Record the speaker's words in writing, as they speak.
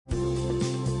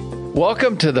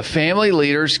Welcome to the Family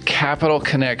Leaders Capital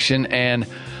Connection, and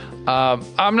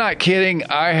I'm not kidding.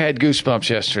 I had goosebumps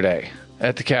yesterday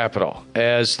at the Capitol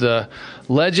as the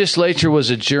legislature was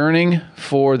adjourning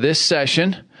for this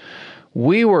session.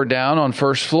 We were down on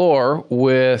first floor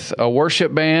with a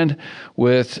worship band,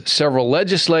 with several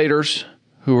legislators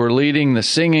who were leading the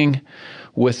singing,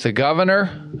 with the governor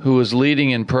who was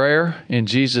leading in prayer in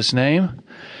Jesus' name,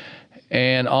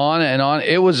 and on and on.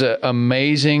 It was an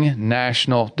amazing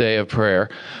national day of prayer.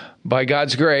 By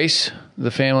God's grace,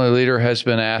 the family leader has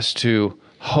been asked to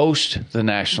host the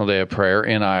National Day of Prayer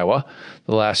in Iowa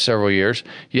the last several years.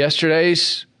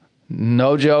 Yesterday's,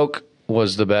 no joke,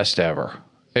 was the best ever.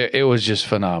 It was just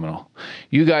phenomenal.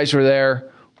 You guys were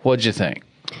there. What'd you think?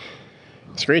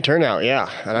 It's a great turnout, yeah.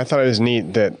 And I thought it was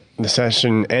neat that the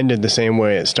session ended the same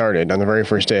way it started. On the very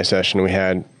first day of session, we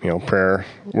had, prayer,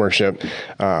 worship,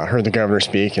 heard the governor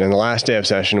speak, and on the last day of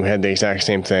session, we had the exact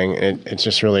same thing. It's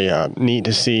just really neat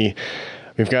to see.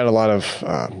 We've got a lot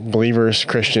of believers,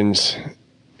 Christians,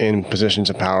 in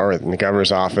positions of power in the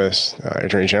governor's office,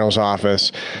 attorney general's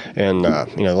office, and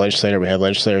the legislator. We had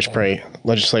legislators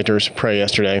pray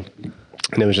yesterday,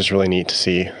 and it was just really neat to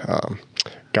see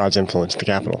God's influence at the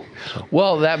Capitol.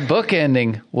 Well, that book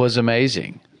ending was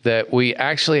amazing. That we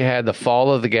actually had the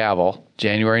fall of the gavel,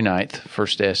 January 9th,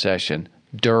 first day of session,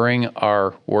 during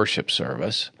our worship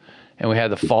service. And we had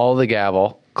the fall of the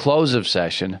gavel, close of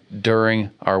session,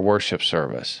 during our worship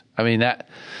service. I mean,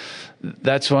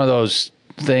 that's one of those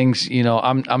things,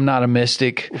 I'm not a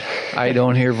mystic. I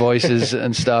don't hear voices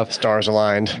and stuff. Stars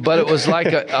aligned. But it was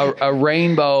like a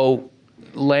rainbow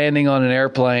landing on an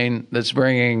airplane that's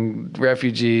bringing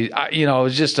refugees. It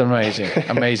was just an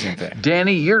amazing thing.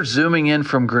 Danny, you're zooming in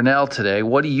from Grinnell today.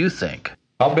 What do you think?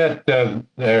 I'll bet I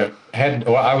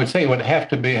would say it would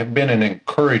have been an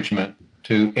encouragement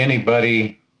to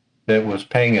anybody that was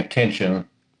paying attention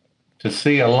to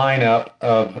see a lineup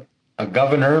of a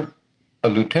governor, a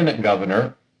lieutenant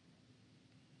governor,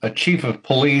 a chief of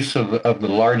police of the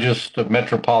largest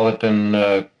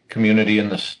metropolitan community in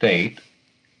the state,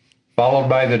 followed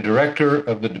by the director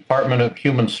of the Department of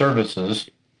Human Services,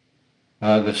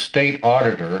 the state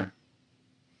auditor,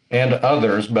 and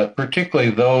others, but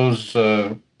particularly those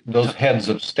heads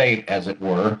of state, as it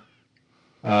were,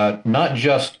 not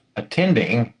just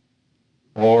attending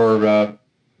or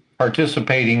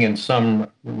participating in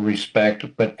some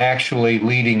respect, but actually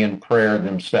leading in prayer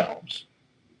themselves.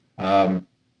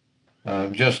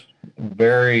 Just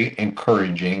very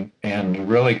encouraging and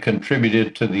really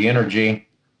contributed to the energy,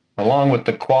 along with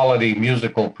the quality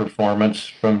musical performance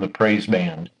from the praise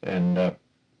band, and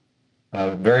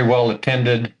very well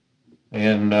attended.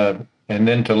 And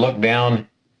then to look down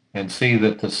and see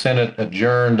that the Senate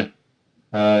adjourned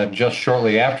just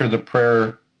shortly after the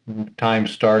prayer time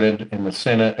started, in the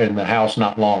Senate and the House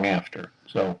not long after.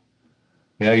 So,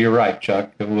 yeah, you're right,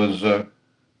 Chuck. It was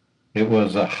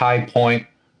a high point,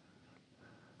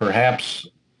 perhaps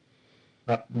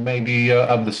maybe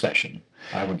of the session,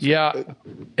 I would say. Yeah,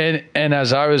 and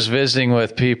as I was visiting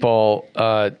with people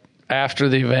after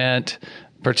the event,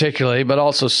 particularly, but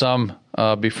also some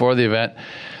before the event,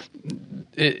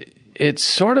 it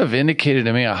sort of indicated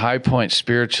to me a high point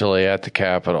spiritually at the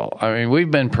Capitol. I mean,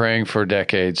 we've been praying for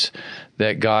decades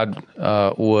that God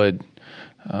would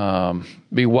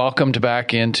be welcomed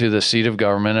back into the seat of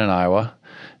government in Iowa,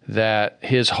 that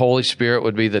His Holy Spirit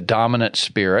would be the dominant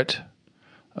spirit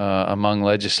among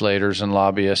legislators and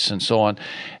lobbyists and so on.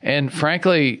 And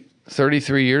frankly,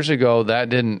 33 years ago, that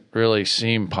didn't really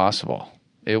seem possible.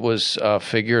 It was a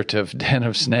figurative den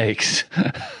of snakes.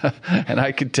 And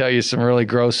I could tell you some really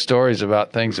gross stories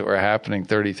about things that were happening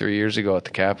 33 years ago at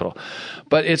the Capitol.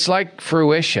 But it's like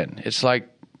fruition. It's like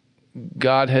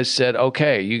God has said,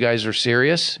 okay, you guys are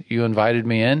serious. You invited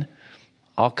me in.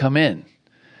 I'll come in.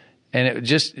 And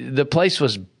the place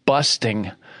was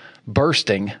bursting.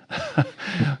 Dwayne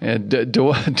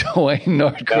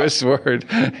Nordquist's word.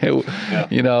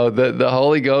 The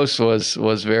Holy Ghost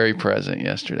was very present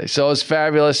yesterday. So it was a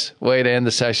fabulous way to end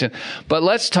the session. But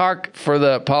let's talk, for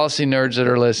the policy nerds that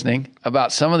are listening,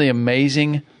 about some of the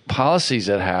amazing policies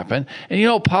that happen.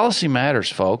 And policy matters,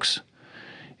 folks.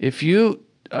 If you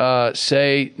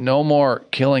say no more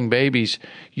killing babies,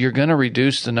 you're going to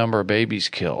reduce the number of babies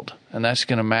killed. And that's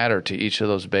going to matter to each of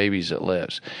those babies that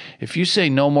lives. If you say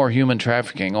no more human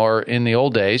trafficking, or in the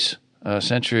old days, a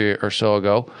century or so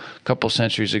ago, a couple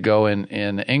centuries ago in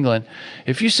England,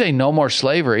 if you say no more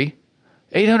slavery,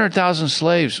 800,000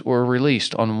 slaves were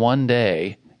released on one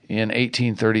day in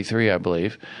 1833, I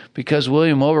believe, because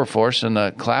William Wilberforce and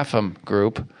the Clapham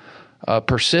group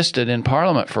persisted in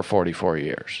Parliament for 44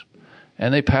 years.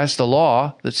 And they passed a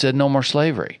law that said no more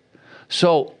slavery.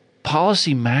 So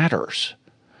policy matters.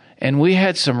 And we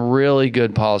had some really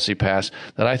good policy passed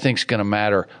that I think is going to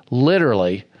matter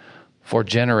literally for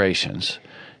generations.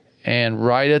 And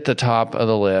right at the top of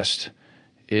the list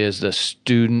is the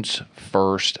Students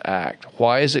First Act.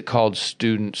 Why is it called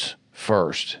Students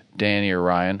First, Danny or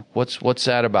Ryan? What's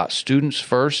that about? Students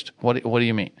First? What do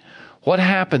you mean? What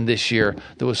happened this year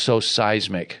that was so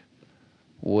seismic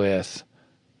with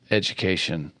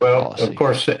education policy? Of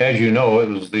course, as you know, it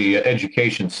was the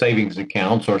education savings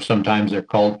accounts, or sometimes they're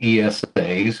called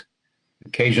ESAs.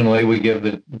 Occasionally, we give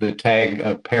the tag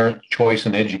of parent choice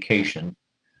in education.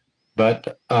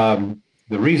 But the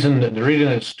reason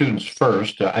it's students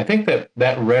first, I think that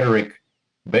rhetoric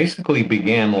basically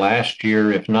began last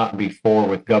year, if not before,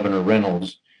 with Governor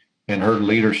Reynolds and her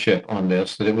leadership on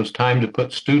this, that it was time to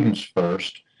put students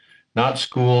first, not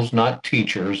schools, not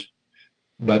teachers,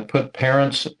 but put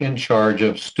parents in charge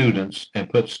of students and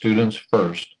put students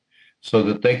first so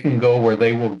that they can go where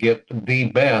they will get the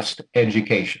best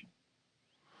education.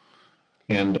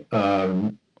 And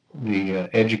the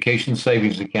education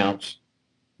savings accounts,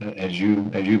 as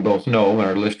you both know, and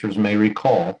our listeners may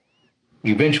recall,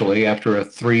 eventually after a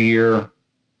 3-year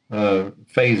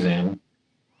phase-in,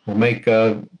 will make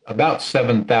about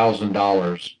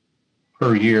 $7,000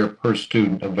 per year per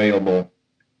student available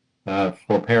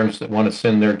for parents that want to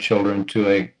send their children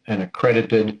to an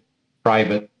accredited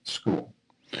private school.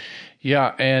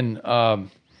 Yeah, and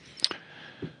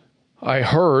I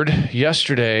heard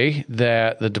yesterday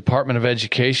that the Department of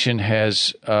Education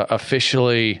has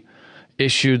officially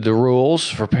issued the rules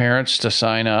for parents to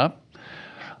sign up.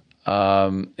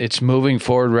 It's moving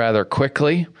forward rather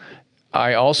quickly.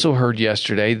 I also heard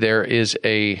yesterday there is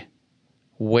a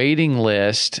waiting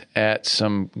list at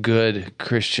some good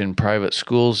Christian private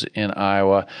schools in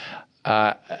Iowa.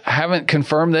 I haven't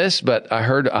confirmed this, but I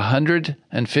heard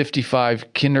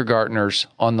 155 kindergartners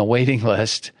on the waiting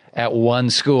list at one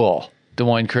school, Des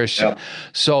Moines Christian. Yep.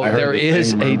 So there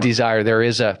is a desire, there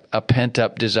is a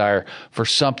pent-up desire for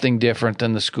something different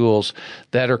than the schools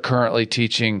that are currently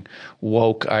teaching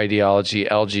woke ideology,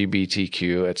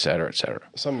 LGBTQ, et cetera, et cetera.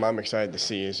 Something I'm excited to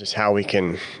see is just how we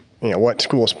can, what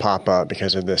schools pop up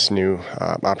because of this new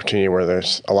opportunity where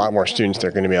there's a lot more students that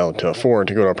are going to be able to afford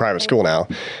to go to a private school now.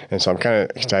 And so I'm kind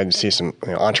of excited to see some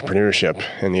entrepreneurship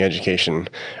in the education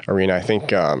arena. I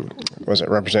think, was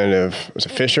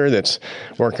it Fisher that's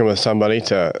working with somebody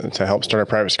to help start a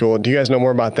private school? Do you guys know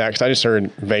more about that? Because I just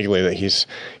heard vaguely that he's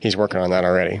working on that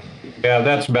already. Yeah,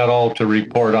 that's about all to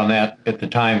report on that at the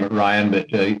time, Ryan.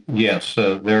 But yes,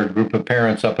 there are a group of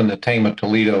parents up in the Tama,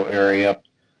 Toledo area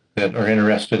that are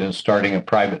interested in starting a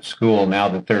private school now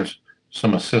that there's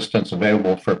some assistance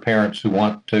available for parents who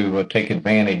want to take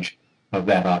advantage of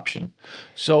that option.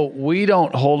 So we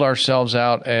don't hold ourselves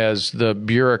out as the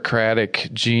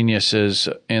bureaucratic geniuses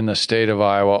in the state of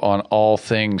Iowa on all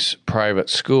things private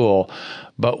school,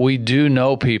 but we do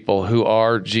know people who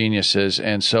are geniuses.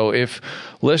 And so if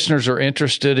listeners are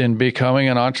interested in becoming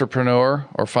an entrepreneur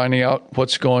or finding out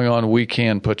what's going on, we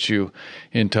can put you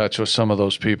in touch with some of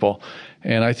those people.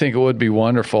 And I think it would be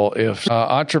wonderful if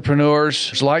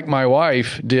entrepreneurs like my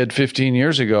wife did 15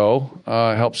 years ago,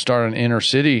 helped start an inner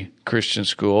city Christian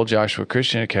school, Joshua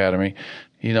Christian Academy.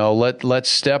 Let's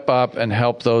step up and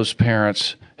help those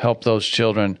parents, help those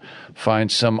children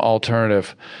find some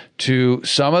alternative to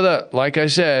some of the, like I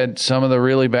said, some of the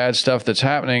really bad stuff that's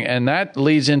happening. And that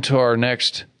leads into our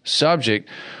next subject.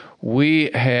 We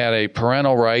had a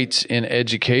parental rights in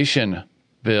education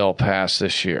bill passed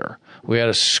this year. We had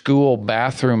a school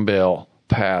bathroom bill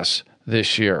pass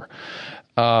this year.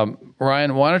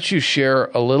 Ryan, why don't you share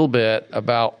a little bit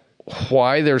about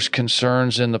why there's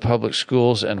concerns in the public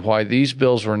schools and why these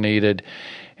bills were needed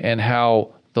and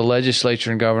how the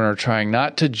legislature and governor are trying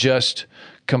not to just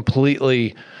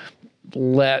completely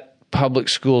let public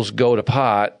schools go to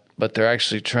pot, but they're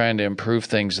actually trying to improve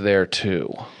things there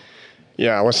too.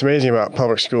 Yeah, what's amazing about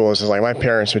public schools is like my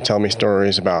parents would tell me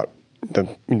stories about the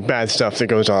bad stuff that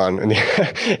goes on in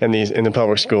the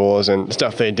public schools and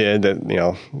stuff they did that,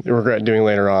 they regret doing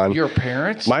later on. Your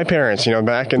parents? My parents,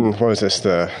 back in,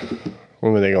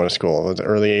 when were they going to school? Was it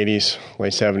early 80s,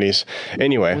 late 70s?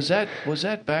 Anyway. Was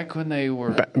that back when they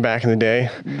were... Back in the day?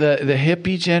 The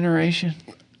hippie generation?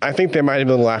 I think they might have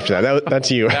been a little after that. That's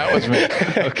you. That was me.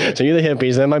 Okay. So you're the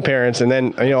hippies, then my parents, and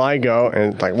then I go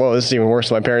and it's like, whoa, this is even worse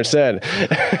than my parents said.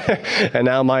 And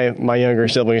now my younger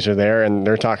siblings are there and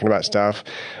they're talking about stuff.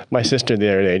 My sister the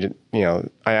other day,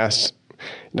 I asked,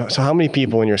 so how many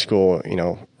people in your school,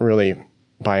 really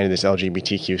buy into this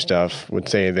LGBTQ stuff? Would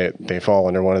say that they fall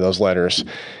under one of those letters,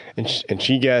 and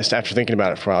she guessed after thinking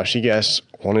about it for a while, she guessed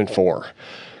 1 in 4.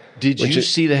 Did you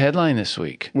see the headline this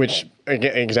week? Which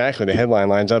exactly the headline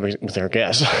lines up with their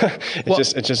guess.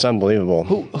 It's just unbelievable.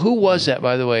 Who was that,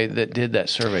 by the way, that did that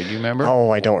survey? Do you remember?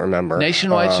 Oh, I don't remember.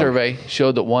 Nationwide survey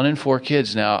showed that 1 in 4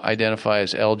 kids now identify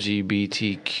as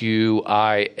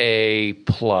LGBTQIA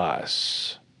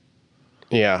plus.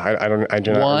 Yeah, I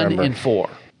do not remember. 1 in 4.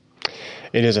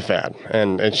 It is a fad,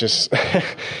 and it's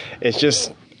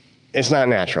not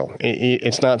natural.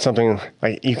 It's not something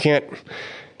like you can't.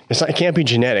 It can't be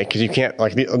genetic because you can't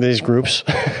these groups.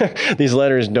 These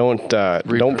letters don't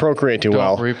procreate too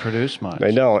well. Don't reproduce much.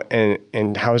 They don't,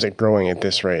 and how is it growing at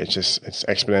this rate? It's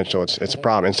exponential. It's a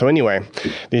problem. And so anyway,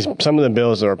 some of the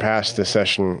bills that were passed this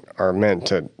session are meant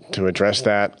to address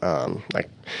that. The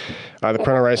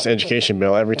parental rights to education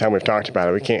bill. Every time we've talked about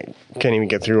it, we can't even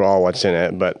get through all what's in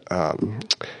it, but.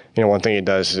 One thing it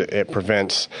does is it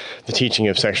prevents the teaching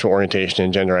of sexual orientation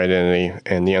and gender identity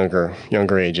in the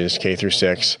younger ages, K through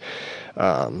 6.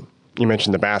 You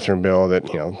mentioned the bathroom bill that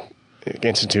it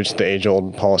institutes the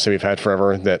age-old policy we've had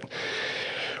forever that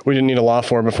we didn't need a law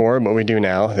for before, but we do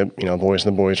now. That boys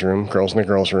in the boys' room, girls in the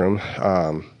girls' room.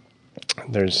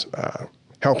 There's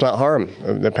Help Not Harm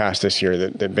that passed this year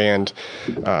that banned.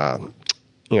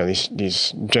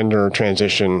 These gender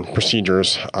transition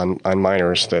procedures on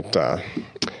minors that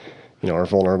are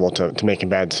vulnerable to making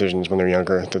bad decisions when they're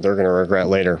younger that they're going to regret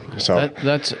later. So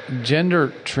that's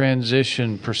gender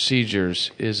transition procedures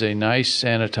is a nice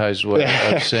sanitized way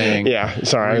of saying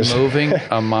removing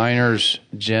a minor's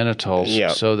genitals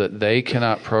so that they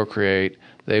cannot procreate.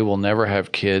 They will never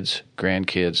have kids,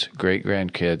 grandkids,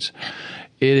 great-grandkids.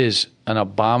 It is an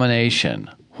abomination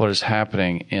what is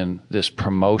happening in this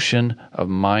promotion of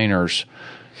minors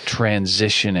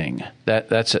transitioning.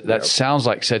 That sounds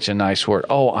like such a nice word.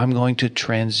 Oh, I'm going to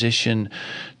transition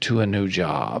to a new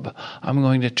job. I'm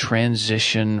going to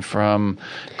transition from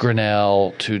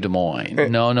Grinnell to Des Moines.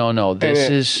 No.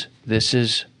 This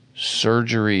is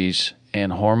surgeries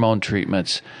and hormone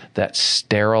treatments that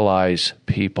sterilize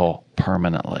people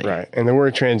permanently. Right. And the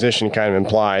word transition kind of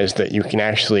implies that you can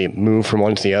actually move from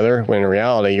one to the other, when in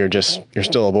reality you're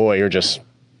still a boy, you're just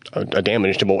a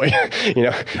damaged boy,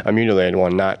 a mutilated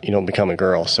one, you don't become a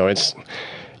girl. So it's,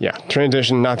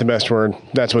 transition, not the best word.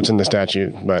 That's what's in the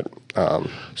statute. But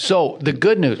so the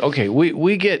good news, okay,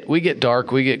 we get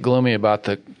dark, we get gloomy about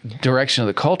the direction of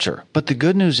the culture. But the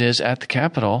good news is at the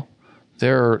Capitol,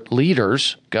 there are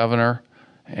leaders, governor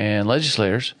and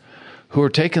legislators, who are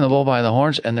taking the bull by the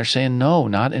horns, and they're saying, no,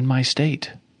 not in my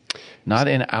state, not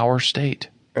in our state.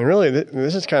 And really,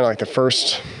 this is kind of like the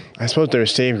first, I suppose there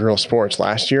was Save Girl Sports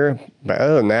last year, but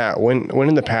other than that, when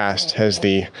in the past has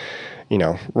the,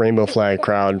 rainbow flag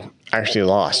crowd actually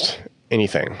lost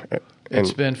anything?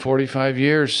 It's been 45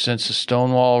 years since the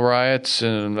Stonewall riots,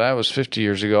 and that was 50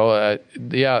 years ago.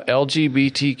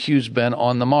 LGBTQ's been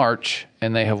on the march,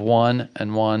 and they have won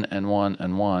and won and won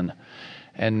and won.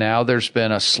 And now there's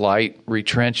been a slight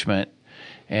retrenchment,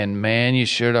 and man, you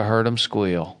should have heard them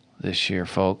squeal this year,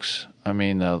 folks. I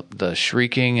mean, the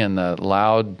shrieking and the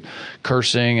loud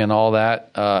cursing and all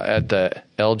that at the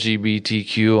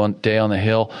LGBTQ Day on the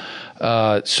Hill.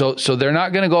 So they're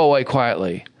not going to go away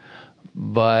quietly,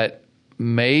 but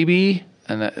maybe,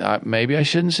 and maybe I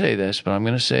shouldn't say this, but I'm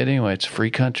going to say it anyway. It's a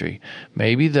free country.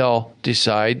 Maybe they'll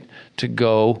decide to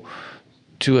go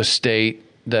to a state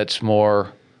that's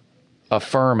more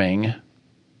affirming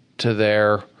to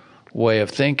their way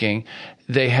of thinking.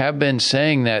 They have been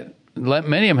saying that.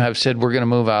 Many of them have said we're going to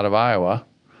move out of Iowa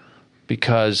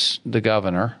because the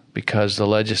governor, because the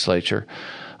legislature.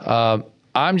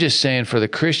 I'm just saying for the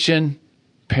Christian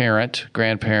parent,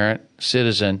 grandparent,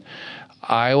 citizen,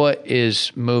 Iowa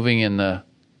is moving in the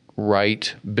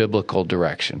right biblical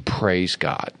direction. Praise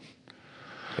God.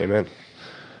 Amen.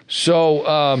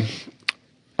 So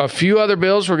a few other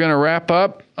bills we're going to wrap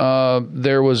up.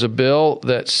 There was a bill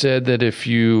that said that if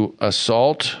you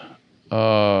assault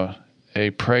a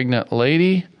pregnant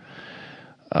lady,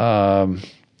 then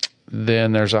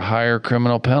there's a higher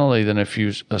criminal penalty than if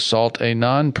you assault a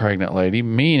non-pregnant lady,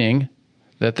 meaning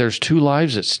that there's 2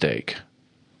 lives at stake.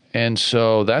 And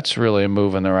so that's really a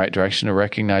move in the right direction to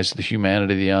recognize the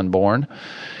humanity of the unborn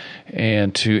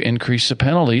and to increase the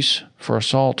penalties for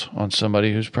assault on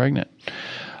somebody who's pregnant.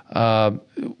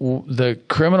 The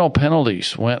criminal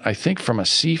penalties went, I think, from a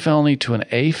C felony to an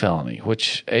A felony,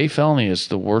 which A felony is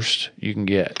the worst you can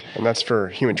get. And that's for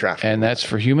human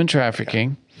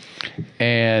trafficking. Yeah.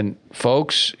 And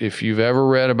folks, if you've ever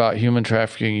read about human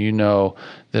trafficking, you know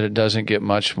that it doesn't get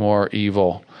much more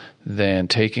evil than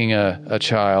taking a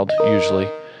child, usually.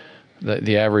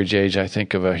 The average age, I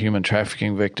think, of a human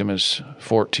trafficking victim is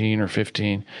 14 or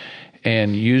 15.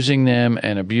 and using them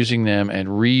and abusing them and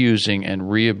reusing and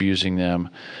re-abusing them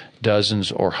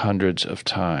dozens or hundreds of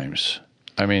times.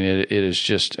 I mean, it is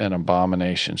just an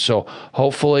abomination. So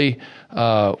hopefully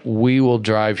we will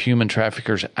drive human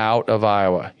traffickers out of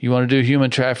Iowa. You want to do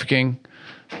human trafficking?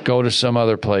 Go to some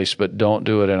other place, but don't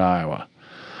do it in Iowa.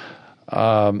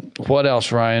 What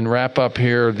else, Ryan? Wrap up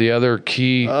here the other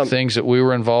key things that we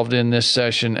were involved in this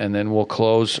session, and then we'll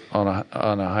close on a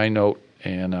high note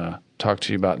and talk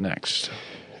to you about next.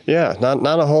 Yeah,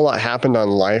 not a whole lot happened on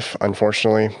life,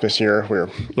 unfortunately, this year. We were,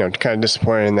 kind of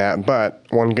disappointed in that. But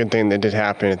one good thing that did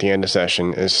happen at the end of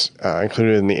session is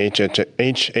included in the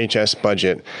HHS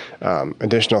budget,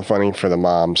 additional funding for the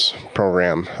MOMS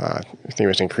program. I think it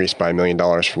was increased by $1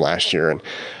 million from last year, and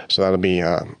so that'll be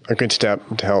a good step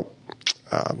to help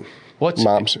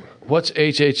moms. What's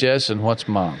HHS and what's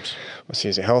MOMS? Let's see,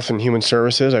 is it Health and Human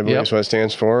Services? I believe is what it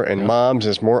stands for, and MOMS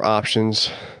is more options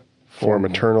for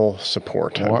maternal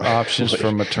support. More options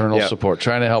for maternal support.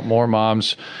 Trying to help more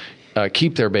moms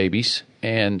keep their babies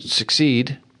and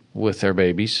succeed with their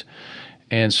babies.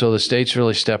 And so the state's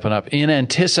really stepping up in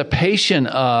anticipation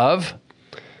of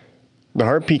the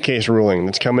heartbeat case ruling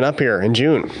that's coming up here in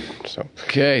June. So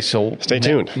stay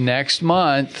tuned. Next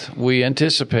month, we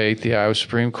anticipate the Iowa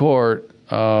Supreme Court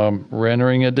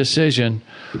rendering a decision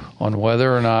on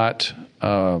whether or not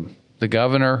the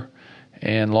governor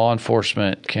and law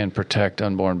enforcement can protect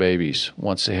unborn babies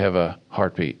once they have a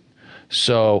heartbeat.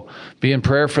 So be in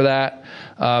prayer for that.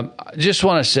 Just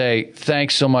want to say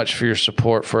thanks so much for your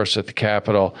support for us at the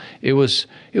Capitol. It was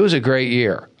a great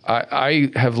year. I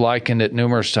have likened it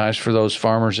numerous times for those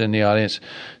farmers in the audience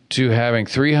to having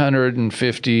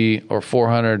 350 or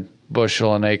 400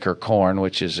 bushel an acre corn,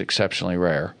 which is exceptionally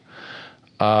rare,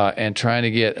 and trying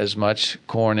to get as much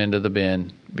corn into the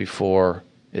bin before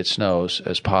it snows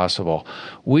as possible.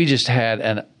 We just had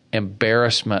an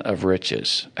embarrassment of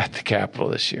riches at the Capitol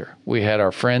this year. We had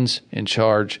our friends in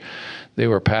charge. They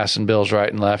were passing bills right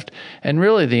and left. And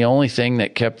really the only thing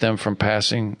that kept them from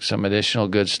passing some additional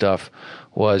good stuff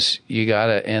was you got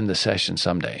to end the session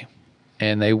someday.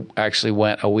 And they actually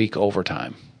went a week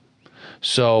overtime.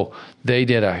 So they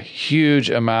did a huge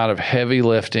amount of heavy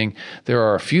lifting. There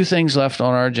are a few things left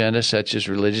on our agenda, such as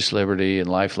religious liberty and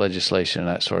life legislation and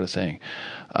that sort of thing.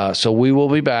 So we will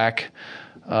be back.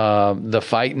 The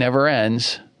fight never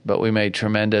ends, but we made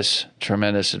tremendous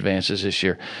advances this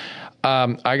year.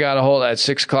 I got a hold at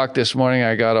 6 o'clock this morning.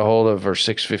 Or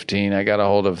 6:15. I got a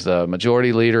hold of the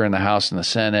majority leader in the House and the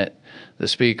Senate, the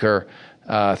Speaker.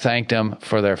 Thanked them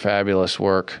for their fabulous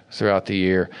work throughout the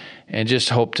year, and just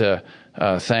hope to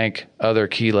thank other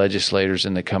key legislators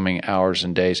in the coming hours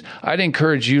and days. I'd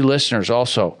encourage you listeners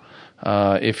also,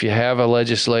 if you have a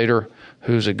legislator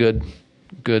who's a good,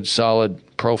 solid,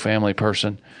 pro-family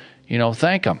person,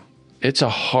 thank them. It's a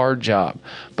hard job,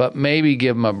 but maybe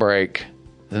give them a break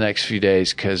the next few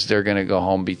days because they're going to go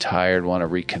home, be tired, want to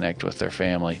reconnect with their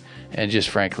family, and just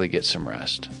frankly get some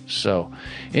rest. So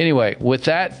anyway, with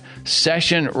that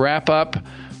session wrap up,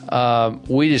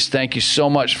 we just thank you so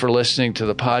much for listening to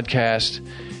the podcast,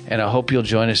 and I hope you'll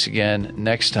join us again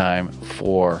next time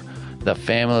for the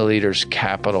Family Leaders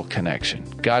Capitol Connection.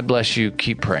 God bless you.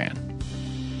 Keep praying.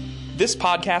 This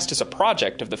podcast is a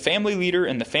project of the Family Leader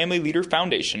and the Family Leader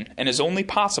Foundation and is only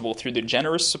possible through the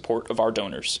generous support of our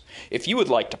donors. If you would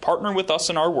like to partner with us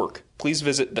in our work, please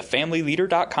visit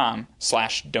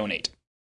thefamilyleader.com/donate.